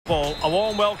football. A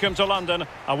warm welcome to London,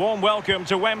 a warm welcome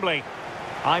to Wembley.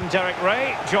 I'm Derek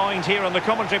Ray, joined here in the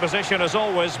commentary position as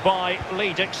always by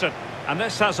Lee Dixon. And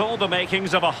this has all the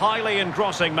makings of a highly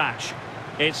engrossing match.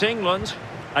 It's England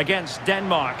against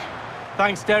Denmark.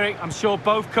 Thanks, Derek. I'm sure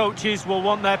both coaches will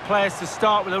want their players to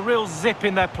start with a real zip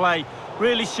in their play.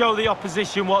 Really show the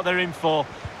opposition what they're in for.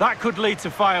 That could lead to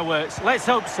fireworks. Let's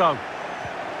hope so.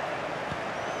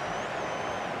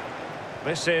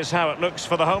 This is how it looks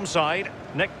for the home side.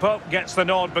 Nick Pope gets the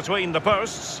nod between the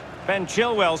posts. Ben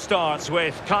Chilwell starts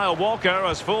with Kyle Walker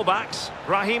as fullbacks.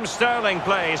 Raheem Sterling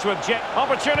plays with Jet.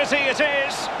 Opportunity it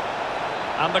is!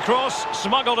 And the cross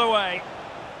smuggled away.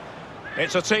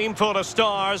 It's a team full of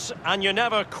stars, and you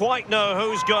never quite know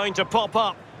who's going to pop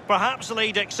up. Perhaps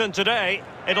Lee Dixon today,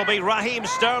 it'll be Raheem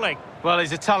Sterling. Well,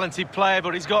 he's a talented player,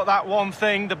 but he's got that one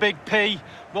thing, the big P,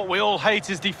 what we all hate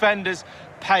as defenders,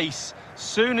 pace.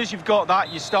 Soon as you've got that,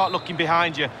 you start looking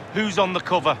behind you. Who's on the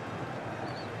cover?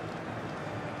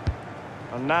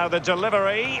 And now the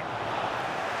delivery.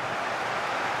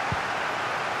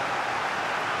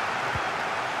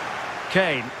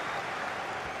 Kane.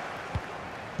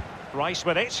 Rice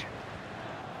with it.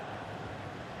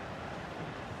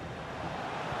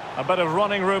 A bit of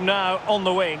running room now on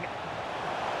the wing.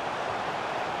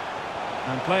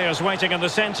 And players waiting in the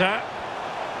centre.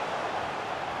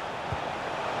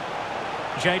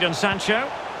 Jadon Sancho.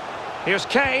 Here's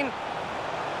Kane.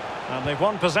 And they've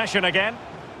won possession again.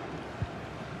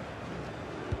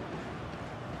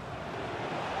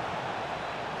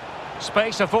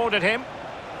 Space afforded him.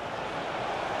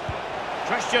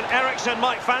 Christian Eriksen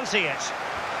might fancy it.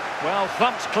 Well,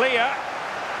 thumped clear.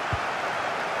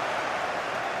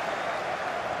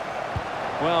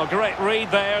 Well, great read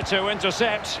there to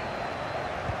intercept.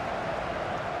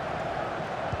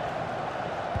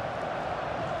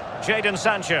 Jadon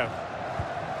Sancho.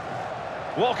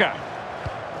 Walker.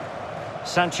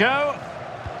 Sancho.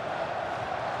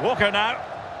 Walker now.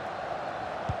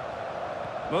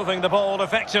 Moving the ball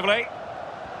effectively.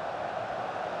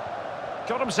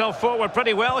 Got himself forward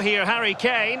pretty well here, Harry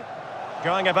Kane.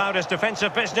 Going about his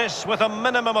defensive business with a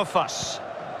minimum of fuss.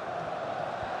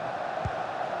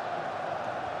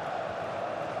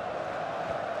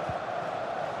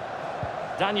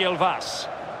 Daniel Vass.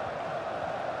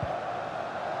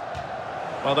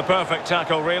 Well, the perfect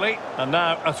tackle, really. And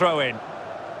now a throw-in.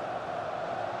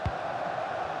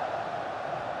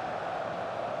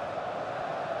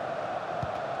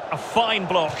 A fine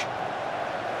block.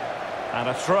 And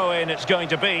a throw-in it's going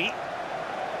to be.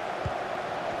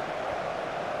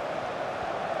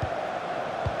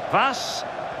 Vass.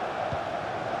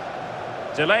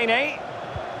 Delaney.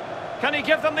 Can he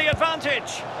give them the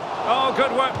advantage? Oh,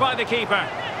 good work by the keeper.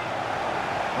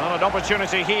 Well, an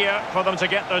opportunity here for them to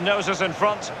get their noses in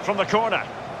front from the corner.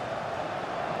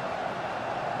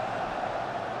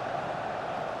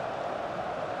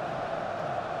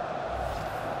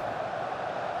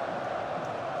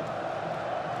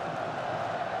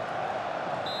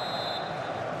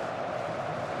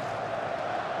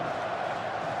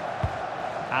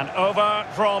 And over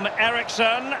from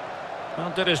Eriksen.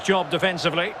 Well, did his job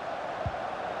defensively.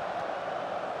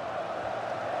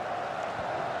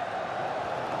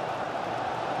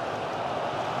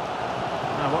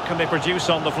 Now, what can they produce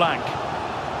on the flank?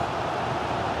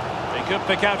 They could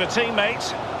pick out a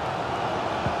teammate.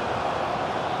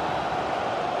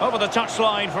 Over the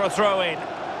touchline for a throw-in.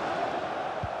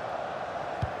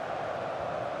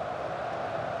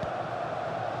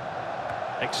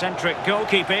 Eccentric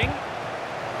goalkeeping.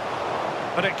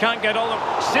 But it can't get all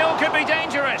the... Still could be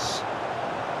dangerous.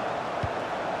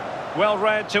 Well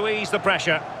read to ease the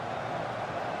pressure.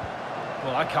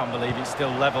 Well, I can't believe it's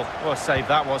still level. What a save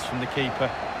that was from the keeper.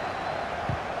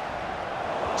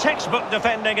 Textbook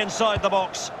defending inside the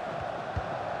box.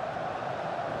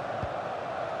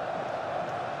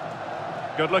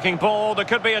 Good looking ball. There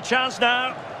could be a chance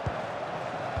now.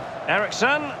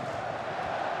 Eriksen.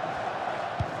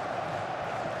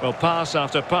 Well, pass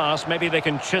after pass, maybe they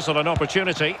can chisel an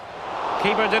opportunity.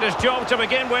 Keeper did his job to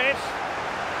begin with.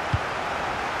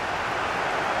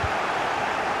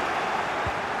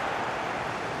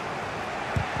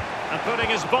 And putting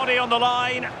his body on the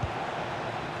line.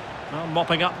 Well,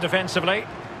 mopping up defensively.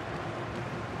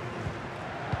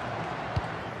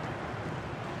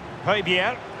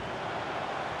 Odběr.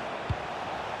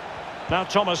 Now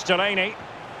Thomas Delaney.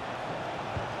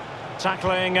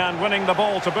 Tackling and winning the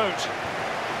ball to boot.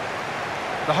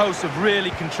 The hosts have really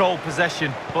controlled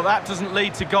possession, but that doesn't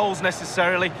lead to goals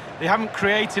necessarily. They haven't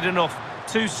created enough.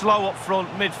 Too slow up front,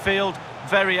 midfield,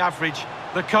 very average.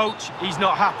 The coach, he's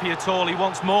not happy at all. He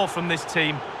wants more from this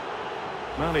team.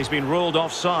 Well, he's been ruled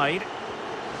offside.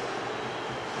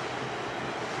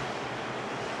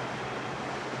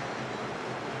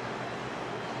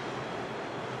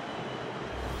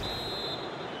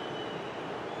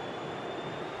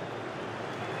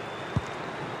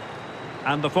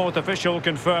 And the fourth official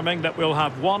confirming that we'll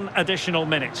have one additional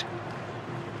minute.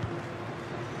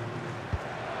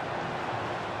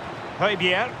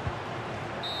 Odběr.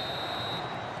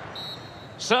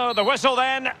 So the whistle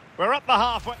then. We're up the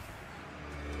halfway.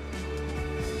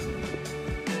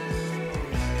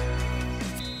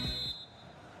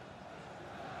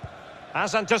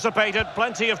 As anticipated,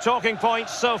 plenty of talking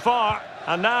points so far.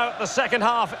 And now the second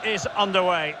half is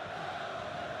underway.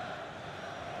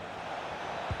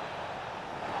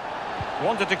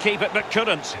 Wanted to keep it but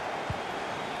couldn't.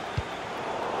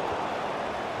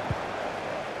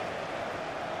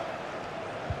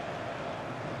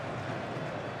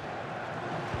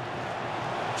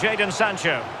 Jadon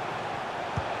Sancho.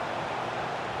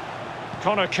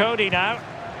 Connor Cody now.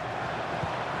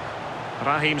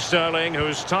 Raheem Sterling,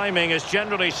 whose timing is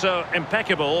generally so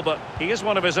impeccable, but he is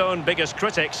one of his own biggest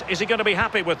critics. Is he going to be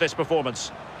happy with this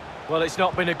performance? Well, it's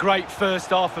not been a great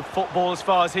first half of football as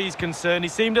far as he's concerned. He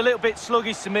seemed a little bit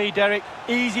sluggish to me, Derek.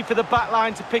 Easy for the back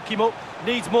line to pick him up.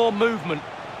 Needs more movement.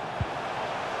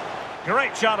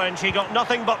 Great challenge. He got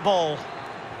nothing but ball.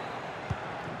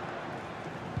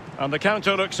 And the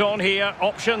counter looks on here.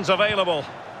 Options available.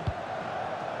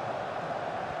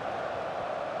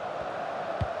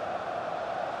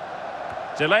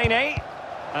 Delaney,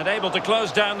 and able to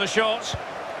close down the shot.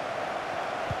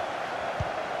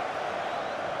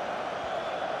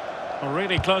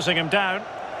 Really closing him down.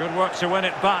 Good work to win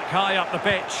it back high up the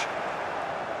pitch.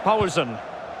 Poulsen.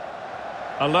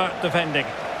 Alert defending.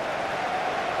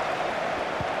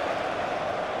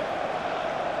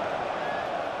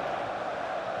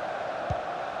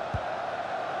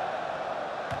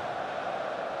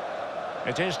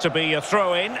 It is to be a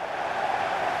throw-in.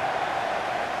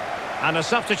 And a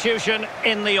substitution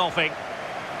in the offing.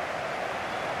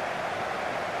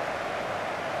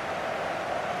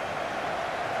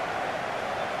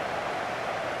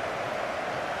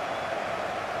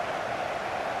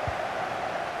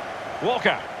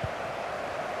 Walker.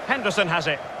 Henderson has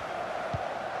it.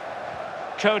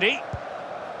 Cody.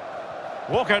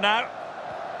 Walker now.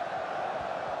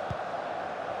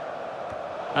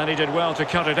 And he did well to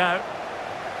cut it out.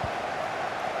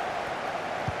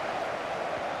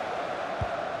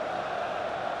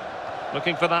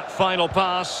 Looking for that final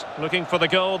pass, looking for the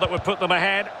goal that would put them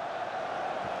ahead.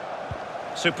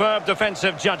 Superb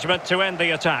defensive judgment to end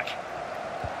the attack.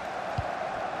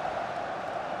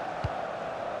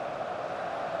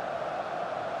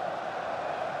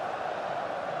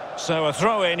 So a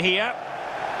throw in here.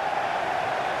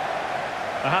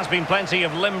 There has been plenty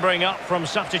of limbering up from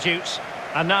substitutes.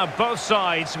 And now both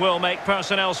sides will make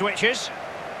personnel switches.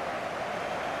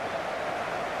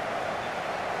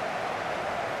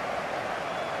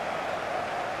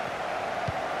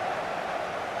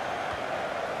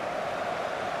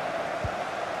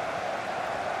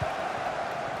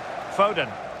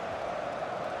 Foden.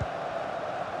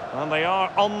 And they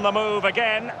are on the move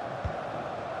again.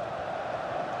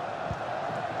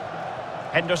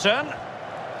 Henderson.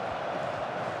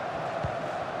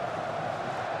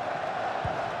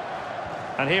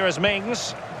 And here is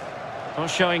Mings.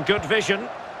 Showing good vision.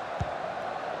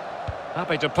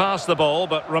 Happy to pass the ball,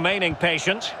 but remaining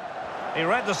patient. He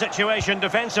read the situation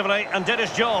defensively and did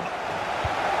his job.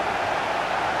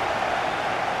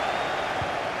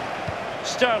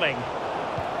 Sterling.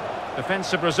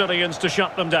 Defensive Brazilians to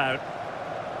shut them down.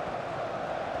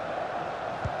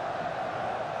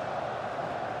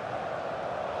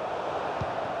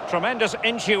 Tremendous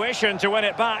intuition to win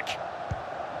it back.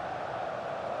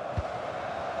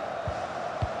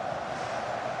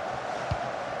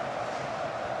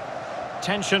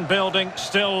 Tension building,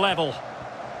 still level.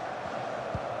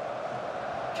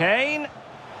 Kane.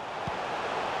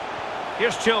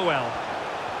 Here's Chilwell.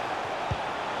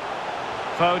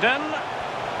 Foden.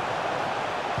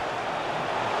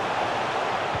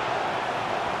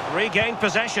 Regained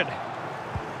possession.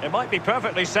 It might be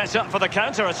perfectly set up for the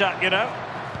counter-attack, you know.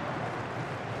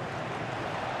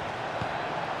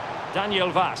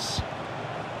 Daniel Vaz.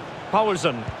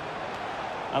 Poulsen.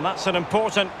 And that's an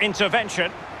important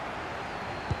intervention.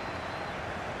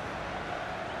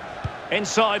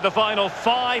 Inside the final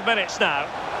 5 minutes now.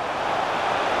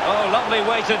 Oh, lovely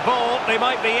weighted ball. They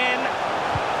might be in.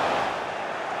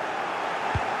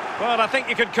 Well, I think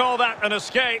you could call that an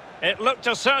escape. It looked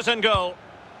a certain goal.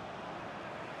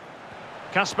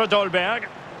 Kasper Dolberg.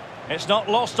 It's not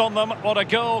lost on them what a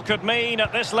goal could mean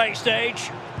at this late stage.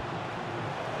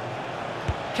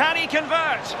 Can he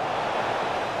convert?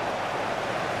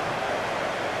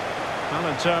 Well,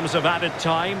 in terms of added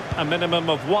time, a minimum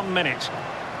of 1 minute.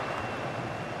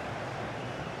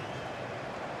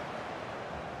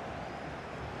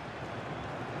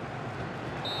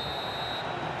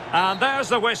 And there's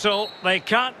the whistle. They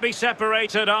can't be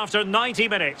separated after 90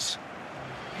 minutes.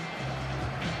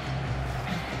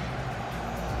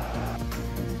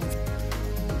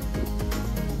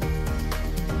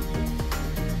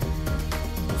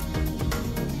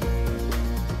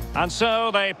 And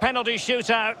so the penalty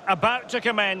shootout about to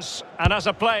commence, and as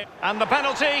a play, and the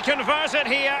penalty converted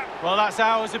here. Well, that's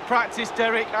hours of practice,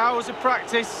 Derek, hours of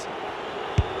practice.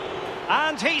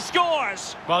 And he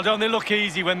scores. Well, don't they look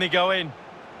easy when they go in?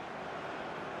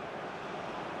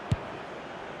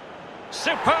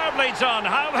 Superbly done.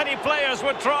 How many players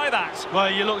would try that?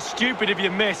 Well, you look stupid if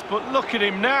you miss, but look at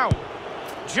him now.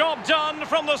 Job done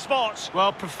from the spot.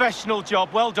 Well, professional job,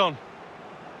 well done.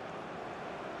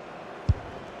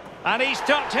 And he's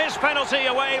tucked his penalty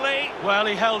away, Lee. Well,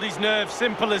 he held his nerve,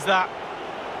 simple as that.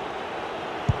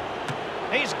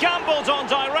 He's gambled on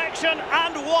direction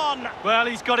and won. Well,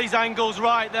 he's got his angles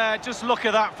right there. Just look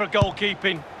at that for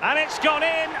goalkeeping. And it's gone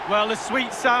in. Well, the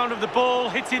sweet sound of the ball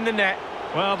hitting the net.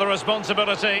 Well, the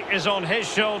responsibility is on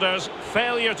his shoulders.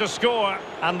 Failure to score,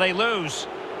 and they lose.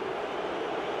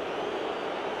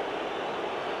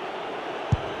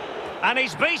 And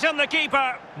he's beaten the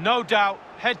keeper. No doubt.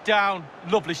 Head down.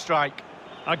 Lovely strike.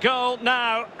 A goal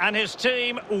now, and his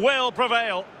team will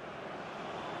prevail.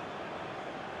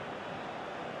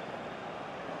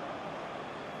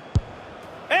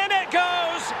 In it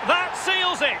goes. That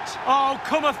seals it. Oh,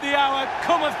 cometh the hour,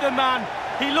 cometh the man.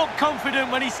 He looked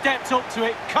confident when he stepped up to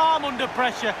it. Calm under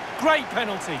pressure. Great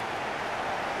penalty.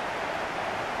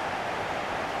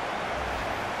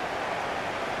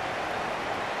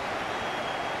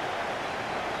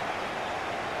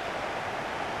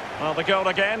 Well, the goal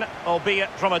again,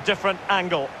 albeit from a different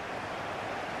angle.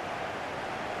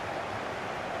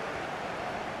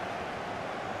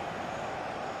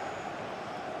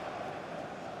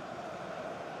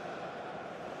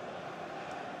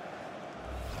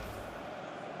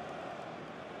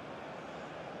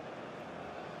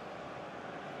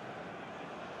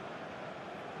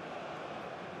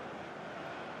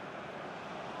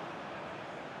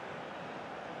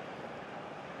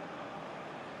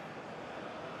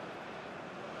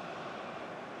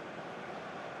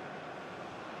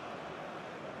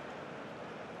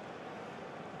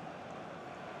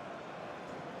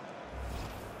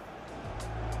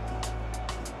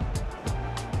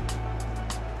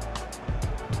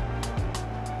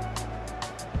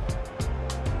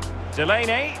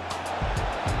 Delaney.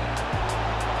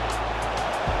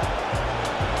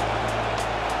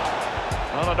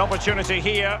 Well, an opportunity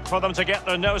here for them to get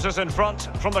their noses in front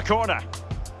from the corner.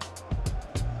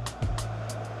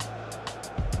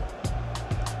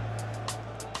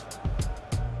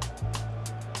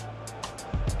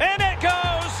 In it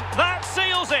goes! That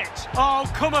seals it! Oh,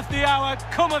 cometh the hour,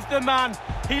 cometh the man.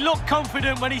 He looked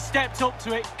confident when he stepped up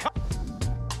to it.